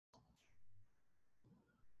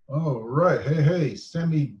All right. Hey,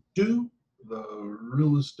 Sammy-doo, the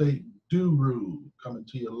Real Estate Duru, coming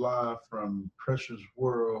to you live from Precious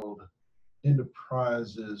World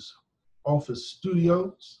Enterprises office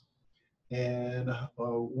studios. And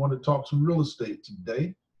want to talk some real estate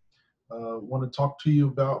today. Want to talk to you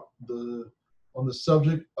about on the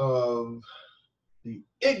subject of the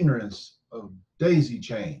ignorance of daisy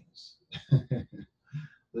chains.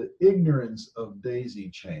 The ignorance of daisy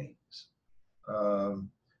chains. Um,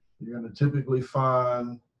 you're going to typically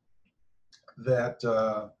find that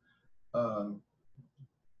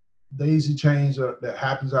daisy chains that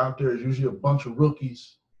happens out there is usually a bunch of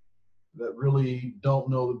rookies that really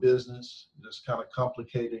don't know the business, just kind of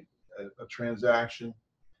complicated a transaction.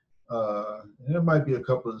 And there might be a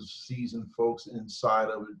couple of seasoned folks inside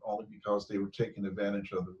of it only because they were taking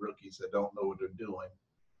advantage of the rookies that don't know what they're doing.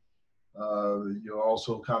 You'll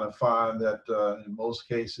also kind of find that in most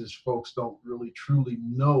cases, folks don't really truly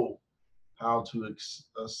know how to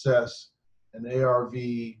assess an ARV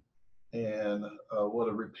and what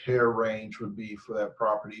a repair range would be for that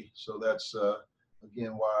property. So that's,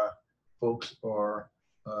 again, why folks are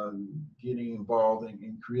getting involved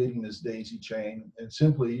in creating this daisy chain. And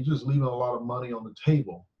simply, you're just leaving a lot of money on the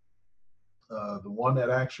table. The one that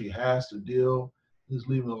actually has to deal is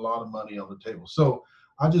leaving a lot of money on the table. So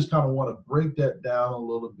I just kind of want to break that down a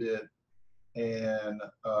little bit and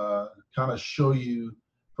kind of show you.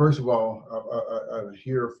 First of all, I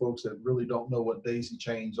hear folks that really don't know what daisy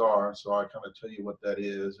chains are, so I kind of tell you what that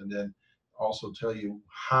is, and then also tell you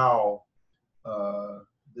how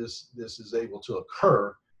this is able to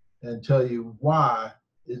occur, and tell you why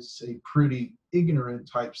it's a pretty ignorant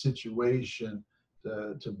type situation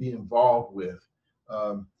to be involved with.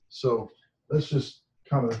 So let's just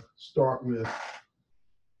kind of start with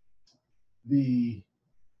the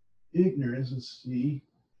ignorance. Let's see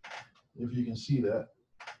if you can see that.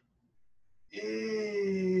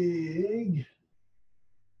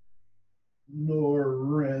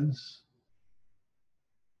 Ignorance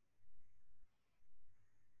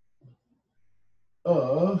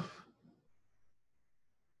of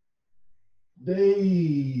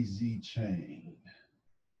daisy chain.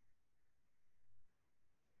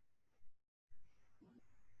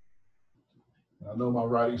 I know my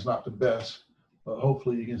writing's not the best, but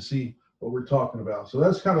hopefully you can see what we're talking about. So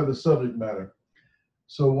that's kind of the subject matter.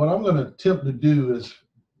 So what I'm going to attempt to do is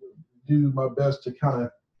do my best to kind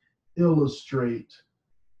of illustrate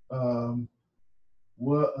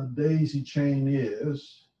what a daisy chain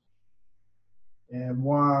is and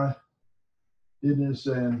why it is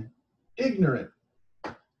an ignorant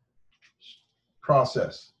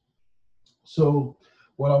process. So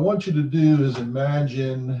what I want you to do is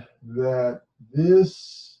imagine that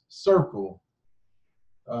this circle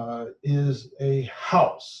is a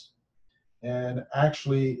house, and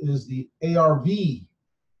actually is the ARV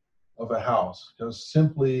of a house, because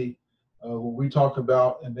simply when we talk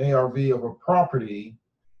about an ARV of a property,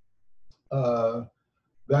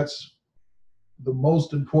 that's the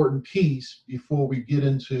most important piece before we get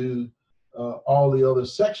into all the other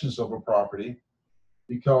sections of a property,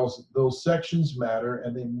 because those sections matter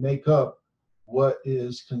and they make up what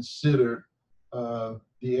is considered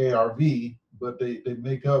the ARV, but they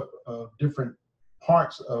make up different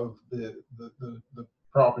parts of the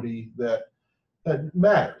property that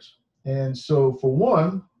matters. And so for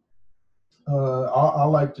one, I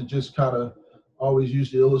like to just kind of always use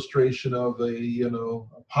the illustration of a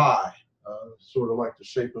pie, sort of like the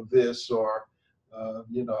shape of this, or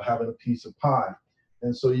having a piece of pie.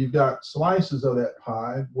 And so you've got slices of that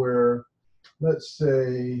pie where, let's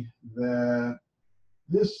say that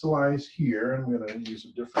this slice here, and I'm going to use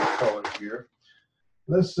a different color here.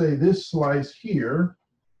 Let's say this slice here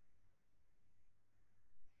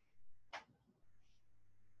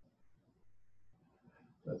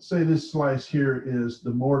let's say this slice here is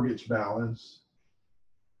the mortgage balance.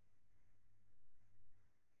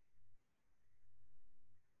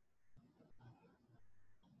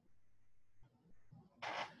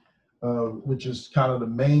 Which is kind of the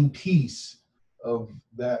main piece of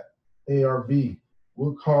that ARV.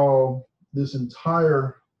 We'll call the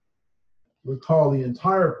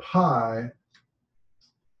entire pie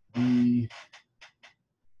the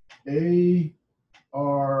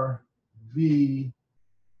ARV,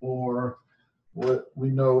 or what we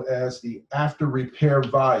know as the after repair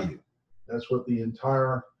value. That's what the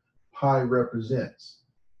entire pie represents,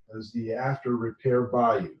 as the after repair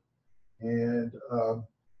value. And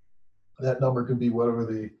that number could be whatever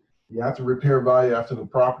the after repair value after the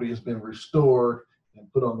property has been restored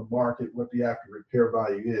and put on the market, what the after repair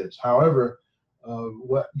value is. However,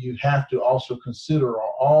 what you have to also consider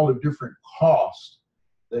are all the different costs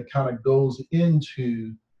that kind of goes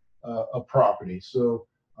into a property. So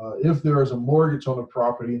if there is a mortgage on a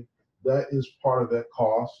property, that is part of that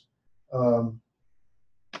cost.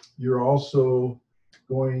 You're also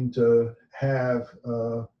going to have,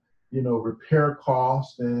 repair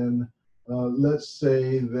costs, and let's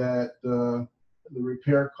say that the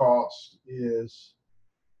repair cost is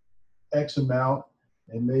X amount,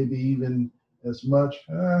 and maybe even as much.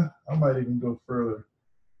 I might even go further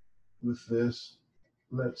with this.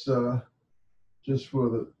 Let's just for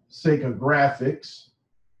the sake of graphics,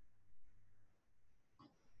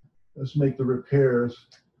 let's make the repairs.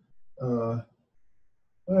 I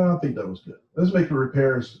think that was good. Let's make the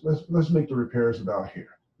repairs. Let's make the repairs about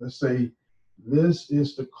here. Let's say this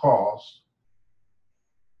is the cost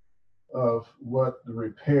of what the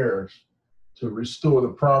repairs to restore the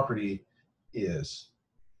property is.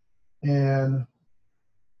 And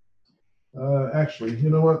actually, you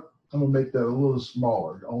know what? I'm gonna make that a little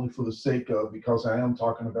smaller, only for the sake of, because I am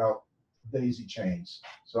talking about daisy chains.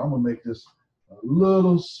 So I'm gonna make this a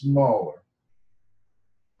little smaller.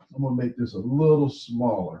 I'm gonna make this a little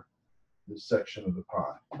smaller, this section of the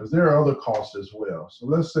pie, because there are other costs as well. So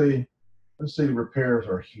let's say the repairs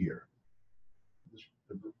are here.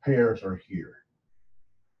 The repairs are here.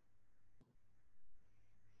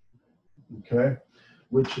 Okay,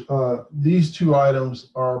 which these two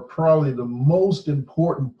items are probably the most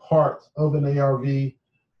important part of an ARV.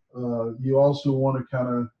 You also want to kind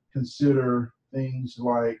of consider things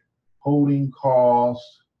like holding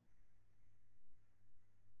costs,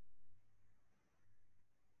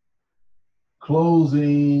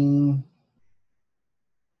 closing,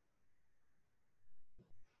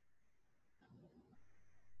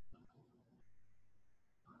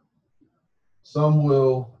 some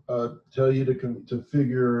will tell you to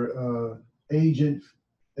figure agent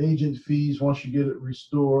fees once you get it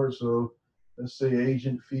restored. So let's say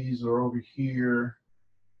agent fees are over here.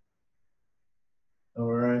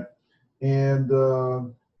 All right, and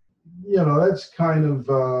that's kind of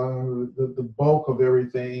the bulk of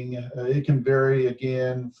everything. It can vary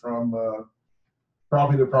again from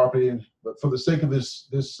property to property, but for the sake of this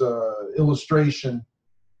illustration,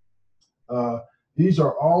 these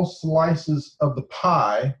are all slices of the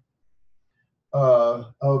pie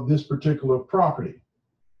of this particular property.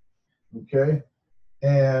 Okay,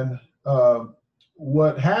 and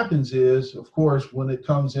what happens is, of course, when it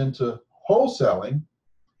comes into wholesaling,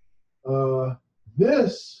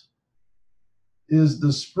 this is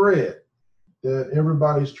the spread that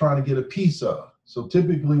everybody's trying to get a piece of. So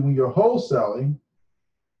typically when you're wholesaling,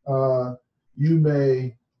 you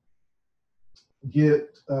may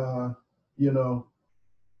get,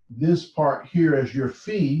 this part here as your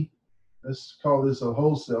fee. Let's call this a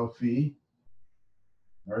wholesale fee,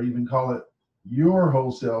 or even call it your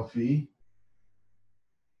wholesale fee.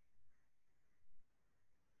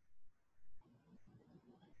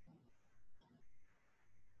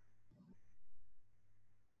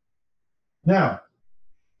 Now,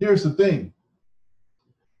 here's the thing.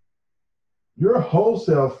 Your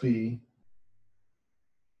wholesale fee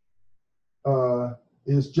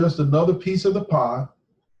is just another piece of the pie,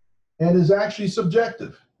 and is actually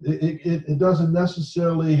subjective. It doesn't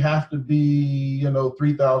necessarily have to be,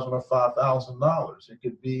 $3,000 or $5,000. It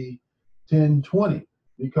could be 10, 20,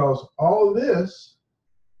 because all of this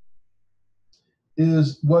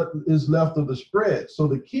is what is left of the spread. So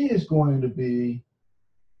the key is going to be,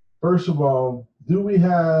 first of all, do we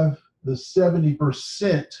have the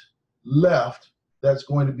 70% left that's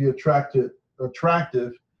going to be attractive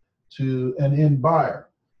to an end buyer?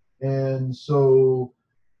 And so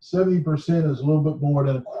 70% is a little bit more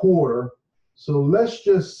than a quarter. So let's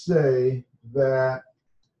just say that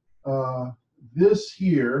this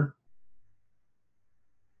here,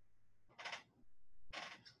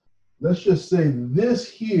 let's just say this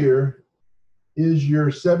here is your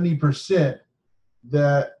 70%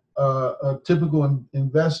 that a typical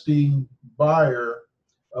investing buyer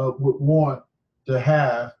would want to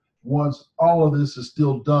have once all of this is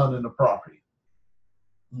still done in the property.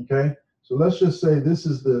 Okay, so let's just say this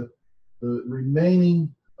is the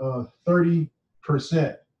remaining 30%,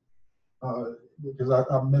 because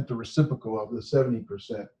I meant the reciprocal of the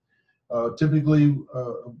 70%. Typically,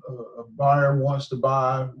 a buyer wants to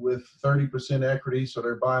buy with 30% equity, so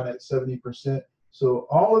they're buying at 70%. So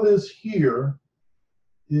all of this here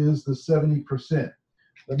is the 70%.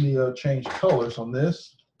 Let me change colors on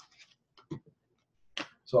this.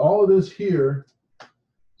 So all of this here,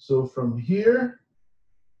 so from here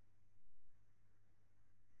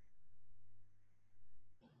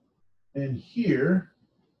and here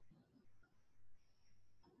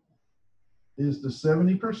is the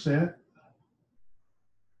 70%.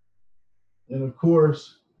 And of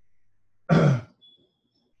course,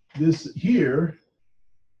 this here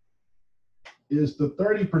is the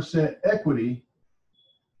 30% equity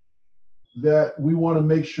that we want to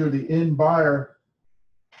make sure the end buyer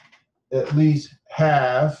at least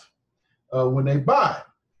have when they buy.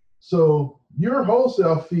 So your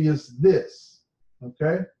wholesale fee is this,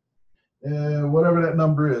 okay? And whatever that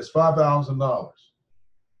number is, $5,000.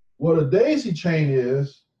 What a daisy chain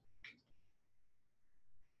is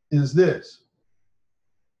this.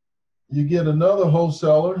 You get another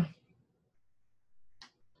wholesaler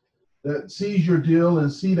that sees your deal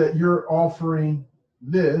and see that you're offering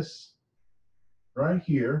this right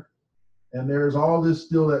here, and there's all this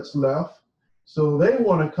still that's left. So they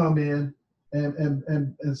want to come in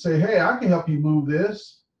and say, hey, I can help you move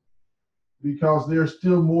this because there's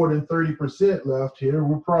still more than 30% left here.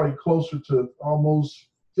 We're probably closer to almost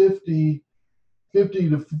 50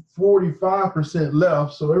 to 45%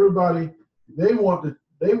 left. So everybody, they want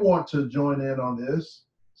to join in on this.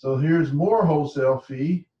 So here's more wholesale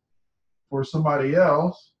fee for somebody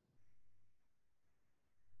else.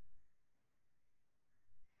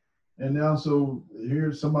 And now, so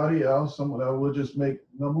here's somebody else, someone that will just make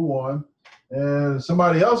number one. And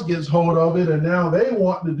somebody else gets hold of it, and now they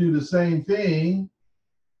want to do the same thing.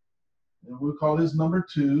 And we'll call this number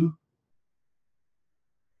two,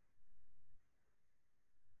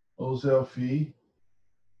 wholesale fee.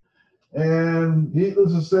 And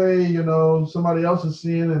needless to say, you know, somebody else is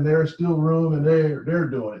seeing and there's still room and they're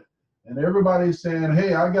doing it. And everybody's saying,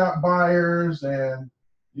 hey, I got buyers and,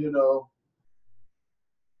 you know,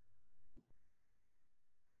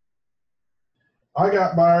 I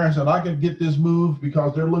got buyers and I can get this moved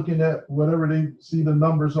because they're looking at whatever they see the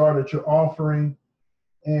numbers are that you're offering.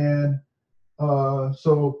 And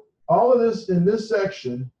so all of this in this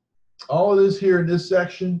section, all of this here in this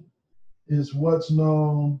section is what's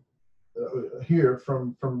known here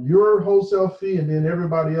from your wholesale fee and then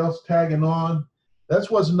everybody else tagging on.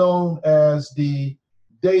 That's what's known as the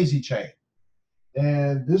daisy chain.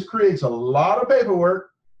 And this creates a lot of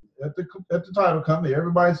paperwork at the title company.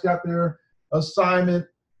 Everybody's got their assignment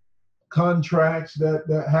contracts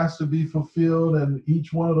that has to be fulfilled, and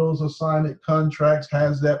each one of those assignment contracts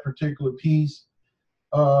has that particular piece.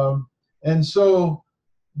 And so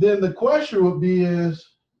then the question would be is,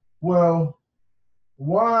 well,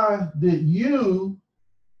 why did you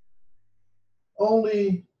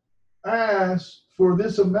only ask for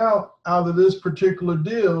this amount out of this particular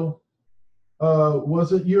deal?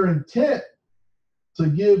 Was it your intent to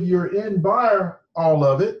give your end buyer all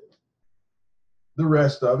of it, the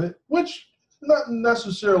rest of it, which not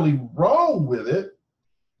necessarily wrong with it,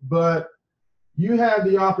 but you had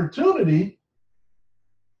the opportunity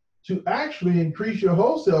to actually increase your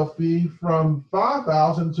wholesale fee from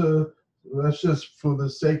 5,000 to, let's just for the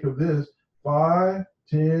sake of this, 5,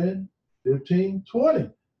 10, 15, 20.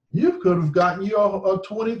 You could have gotten you a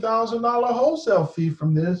 $20,000 wholesale fee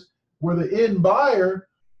from this, where the end buyer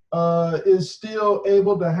is still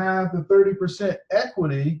able to have the 30%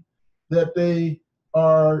 equity that they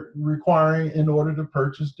are requiring in order to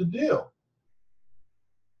purchase the deal.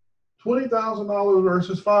 $20,000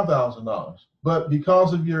 versus $5,000. But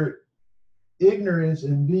because of your ignorance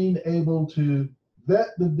in being able to vet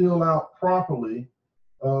the deal out properly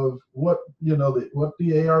of what, you know, what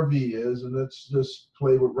the ARV is, and let's just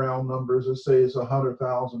play with round numbers. Let's say it's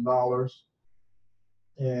 $100,000.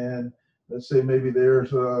 And let's say maybe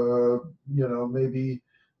there's you know, maybe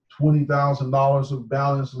 $20,000 of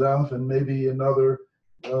balance left, and maybe another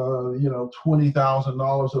you know,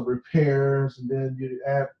 $20,000 of repairs, and then you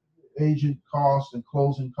add agent costs and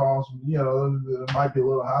closing costs. You know, it might be a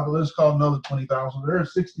little high, but let's call it another $20,000.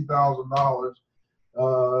 There's $60,000.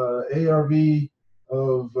 ARV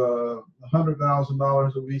of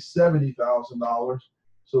 $100,000 would be $70,000.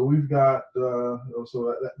 So we've got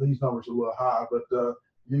so these numbers are a little high, but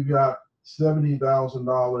you got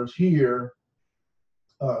 $70,000 here,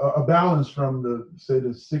 a balance from the, say,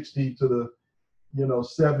 the 60 to the, you know,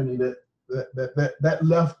 70 that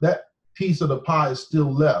left, that piece of the pie is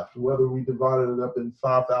still left, whether we divided it up in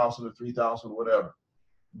 5,000 or 3,000 or whatever.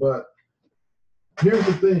 But here's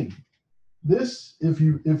the thing. This, if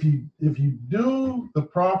you do the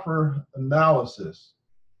proper analysis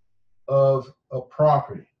of a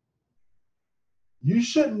property, you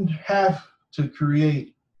shouldn't have to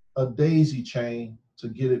create a daisy chain to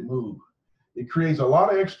get it moved. It creates a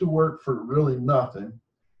lot of extra work for really nothing.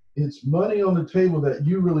 It's money on the table that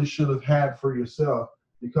you really should have had for yourself,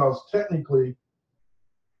 because technically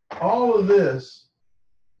all of this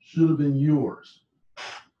should have been yours.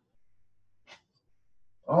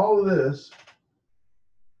 All of this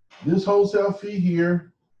wholesale fee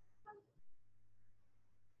here,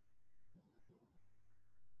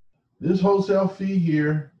 this wholesale fee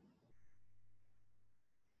here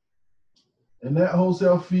and that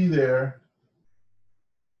wholesale fee there,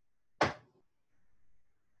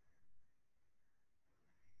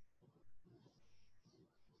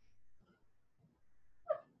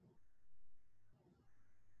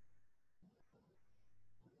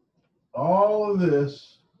 all of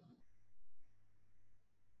this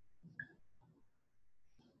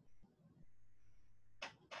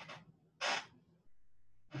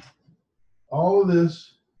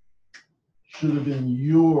should have been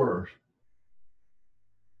your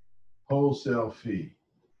wholesale fee.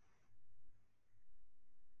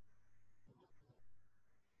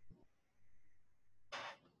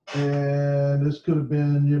 And this could have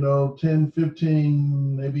been, you know, 10,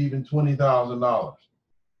 15, maybe even $20,000.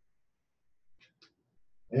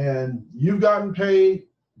 And you've gotten paid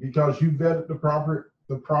because you vetted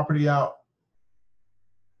the property out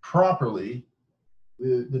properly.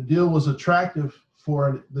 The deal was attractive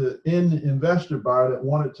for the end investor buyer that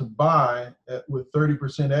wanted to buy with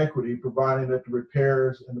 30% equity, providing that the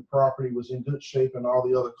repairs and the property was in good shape and all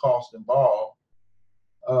the other costs involved.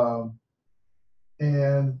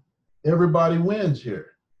 And everybody wins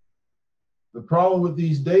here. The problem with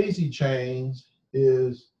these daisy chains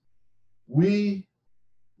is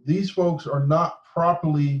these folks are not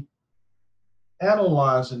properly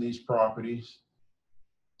analyzing these properties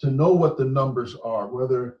to know what the numbers are,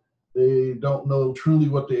 whether they don't know truly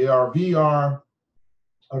what the ARV are,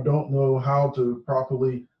 or don't know how to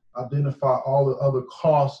properly identify all the other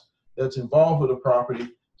costs that's involved with a property.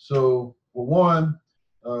 So for one,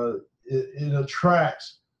 it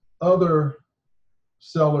attracts other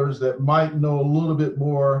sellers that might know a little bit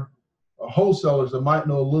more, wholesalers that might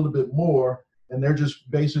know a little bit more, and they're just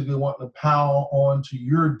basically wanting to pile on to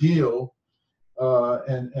your deal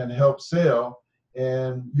and help sell.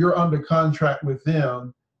 And you're under contract with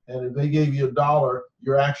them, and if they gave you $1,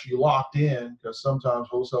 you're actually locked in, because sometimes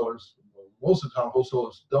most of the time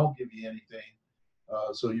wholesalers don't give you anything.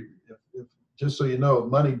 So just so you know,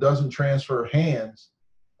 money doesn't transfer hands.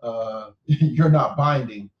 You're not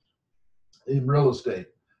binding in real estate.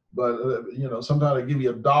 But you know, sometimes they give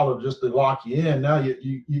you $1 just to lock you in. Now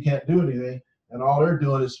you can't do anything, and all they're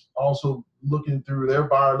doing is also looking through their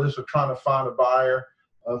buyer list or trying to find a buyer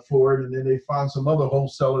for it, and then they find some other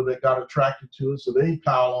wholesaler that got attracted to it, so they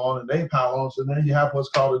pile on and they pile on. So then you have what's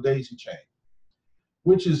called a daisy chain,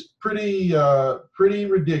 which is pretty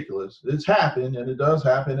ridiculous. It's happened, and it does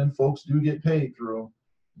happen, and folks do get paid through them.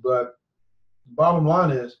 But the bottom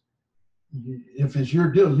line is, if it's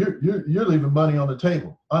your deal, you're leaving money on the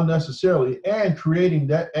table unnecessarily and creating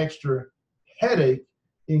that extra headache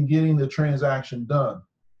in getting the transaction done.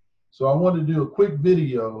 So I want to do a quick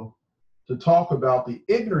video to talk about the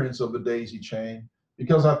ignorance of the daisy chain,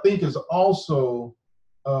 because I think it's also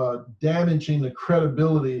damaging the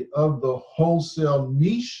credibility of the wholesale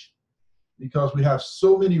niche, because we have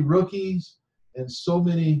so many rookies and so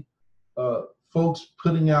many folks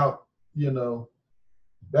putting out, you know,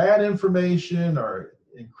 bad information or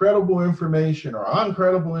incredible information or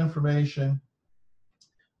uncredible information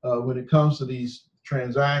when it comes to these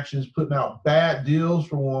transactions, putting out bad deals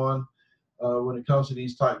for one, when it comes to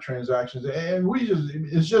these type transactions. And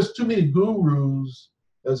it's just too many gurus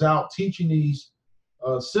that's out teaching these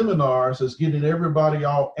seminars that's getting everybody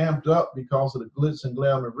all amped up because of the glitz and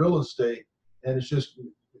glam of real estate. And it's just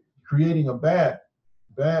creating a bad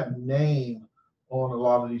name on a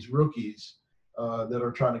lot of these rookies that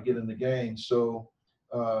are trying to get in the game. So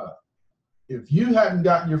if you hadn't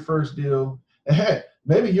gotten your first deal, and hey,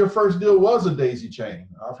 maybe your first deal was a daisy chain.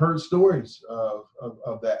 I've heard stories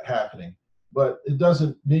of that happening, but it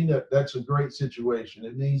doesn't mean that that's a great situation.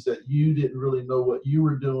 It means that you didn't really know what you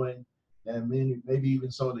were doing, and maybe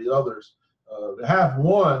even some of the others. To have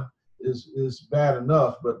one is bad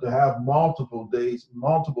enough, but to have multiple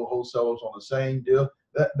wholesalers on the same deal,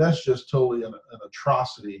 that's just totally an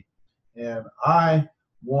atrocity. And I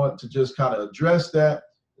want to just kind of address that.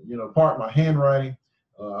 You know, pardon my handwriting.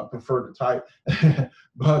 I prefer to type,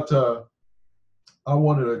 but I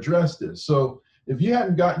wanted to address this. So if you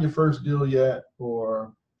hadn't gotten your first deal yet,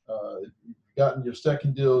 or gotten your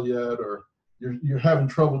second deal yet, or you're having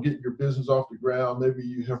trouble getting your business off the ground, maybe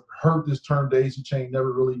you have heard this term daisy chain,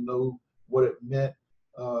 never really know what it meant.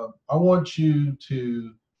 I want you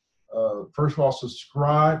to first of all,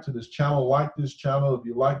 subscribe to this channel, like this channel. If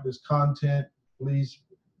you like this content, please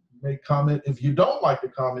make comment. If you don't like the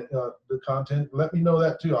content, let me know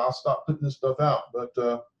that too. I'll stop putting this stuff out. But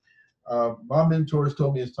my mentors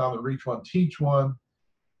told me it's time to reach one, teach one.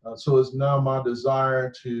 So it's now my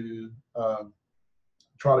desire to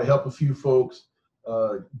try to help a few folks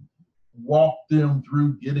walk them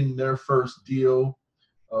through getting their first deal,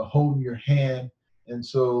 holding your hand. And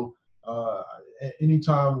so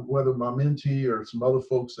anytime, whether my mentee or some other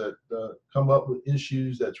folks that come up with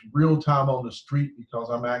issues that's real time on the street, because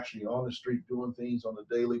I'm actually on the street doing things on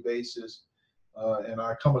a daily basis, and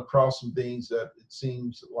I come across some things that it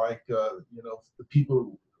seems like the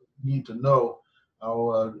people need to know,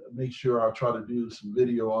 I'll make sure I'll try to do some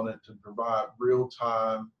video on it to provide real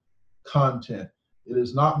time content. It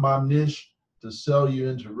is not my niche to sell you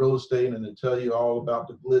into real estate and to tell you all about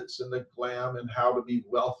the glitz and the glam and how to be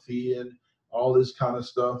wealthy and all this kind of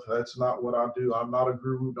stuff. That's not what I do. I'm not a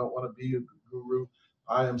guru, don't want to be a guru.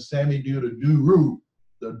 I am Sammy-doo,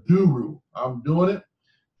 the Duru. I'm doing it,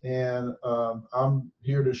 and I'm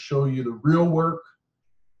here to show you the real work,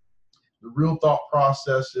 the real thought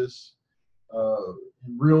processes,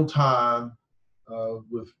 in real time,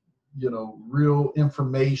 with real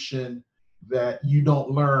information that you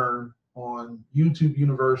don't learn on YouTube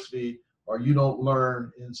University, or you don't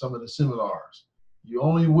learn in some of the seminars. You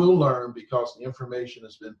only will learn because the information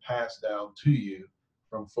has been passed down to you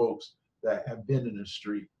from folks that have been in the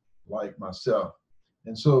street like myself.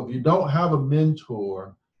 And so if you don't have a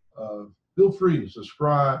mentor, feel free to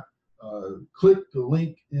subscribe. Click the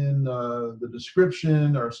link in the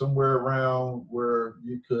description or somewhere around where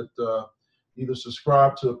you could either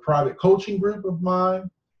subscribe to a private coaching group of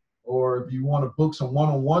mine, or if you want to book some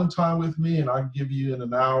one-on-one time with me, and I can give you in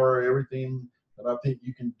an hour everything that I think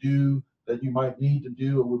you can do that you might need to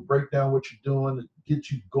do, and we'll break down what you're doing to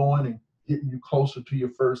get you going and getting you closer to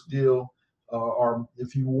your first deal. Or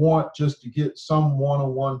if you want just to get some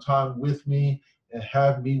one-on-one time with me and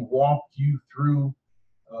have me walk you through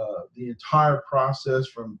the entire process,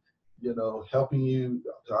 from helping you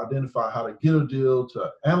to identify how to get a deal,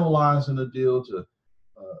 to analyzing a deal, to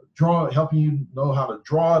helping you know how to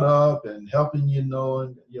draw it up, and helping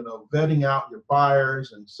vetting out your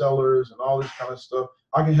buyers and sellers and all this kind of stuff.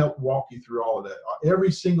 I can help walk you through all of that.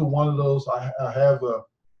 Every single one of those, I have a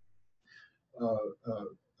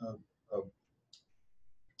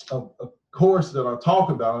course that I talk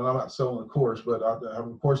about, and I'm not selling a course, but I have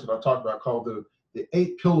a course that I talk about called the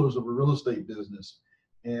 8 pillars of a real estate business.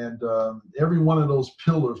 And every one of those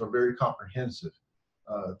pillars are very comprehensive.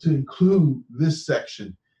 To include this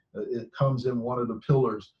section, it comes in one of the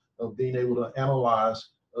pillars of being able to analyze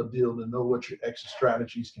a deal to know what your exit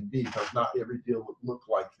strategies can be, because not every deal would look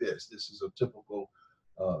like this. This is a typical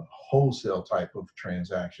wholesale type of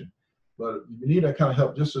transaction. But if you need that kind of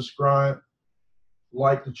help, just subscribe,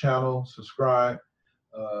 like the channel, subscribe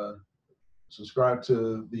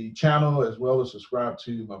to the channel, as well as subscribe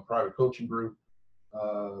to my private coaching group.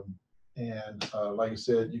 Like I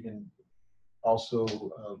said, you can also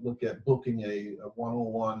look at booking a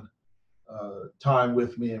one-on-one time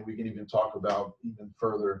with me, and we can even talk about even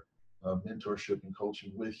further mentorship and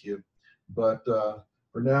coaching with you. But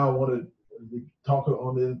for now, I want to talk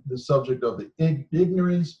on the subject of the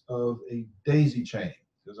ignorance of a daisy chain,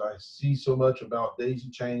 because I see so much about daisy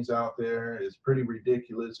chains out there. It's pretty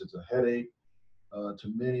ridiculous. It's a headache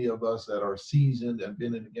to many of us that are seasoned and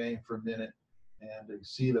been in the game for a minute, and to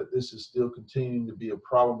see that this is still continuing to be a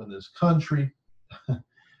problem in this country.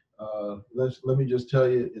 Let me just tell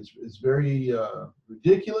you, it's very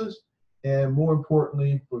ridiculous. And more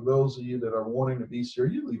importantly, for those of you that are wanting to be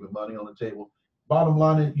serious, you're leaving money on the table. Bottom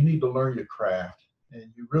line is, you need to learn your craft,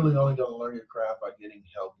 and you really only going to learn your craft by getting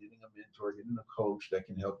help, getting a mentor, getting a coach that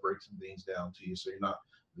can help break some things down to you, so you're not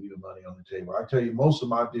leaving money on the table. I tell you, most of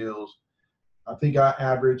my deals, I think I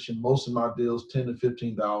average in most of my deals $10,000 to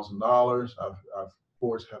 $15,000. I've of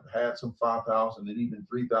course have had some $5,000 and even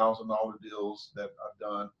 $3,000 deals that I've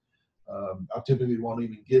done. I typically won't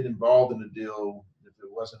even get involved in the deal if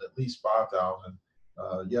it wasn't at least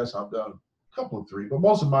 $5,000. Yes, I've done a couple of three, but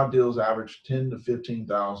most of my deals average $10,000 to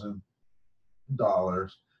 $15,000.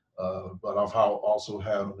 But I've also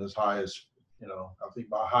had them as high as, I think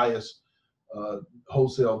my highest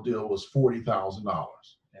wholesale deal was $40,000,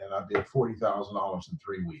 and I did $40,000 in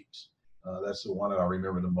 3 weeks. That's the one that I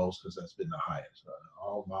remember the most, because that's been the highest.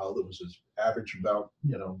 All my other was just average about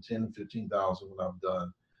 10,000 to 15,000 when I've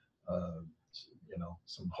done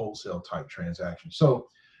some wholesale type transactions. So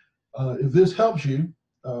if this helps you,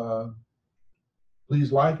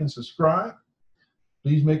 please like and subscribe.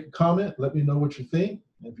 Please make a comment. Let me know what you think.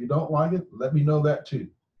 If you don't like it, let me know that too.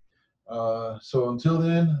 So until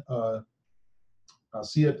then, I'll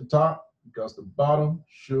see you at the top, because the bottom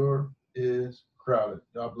sure is crowded.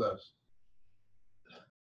 God bless.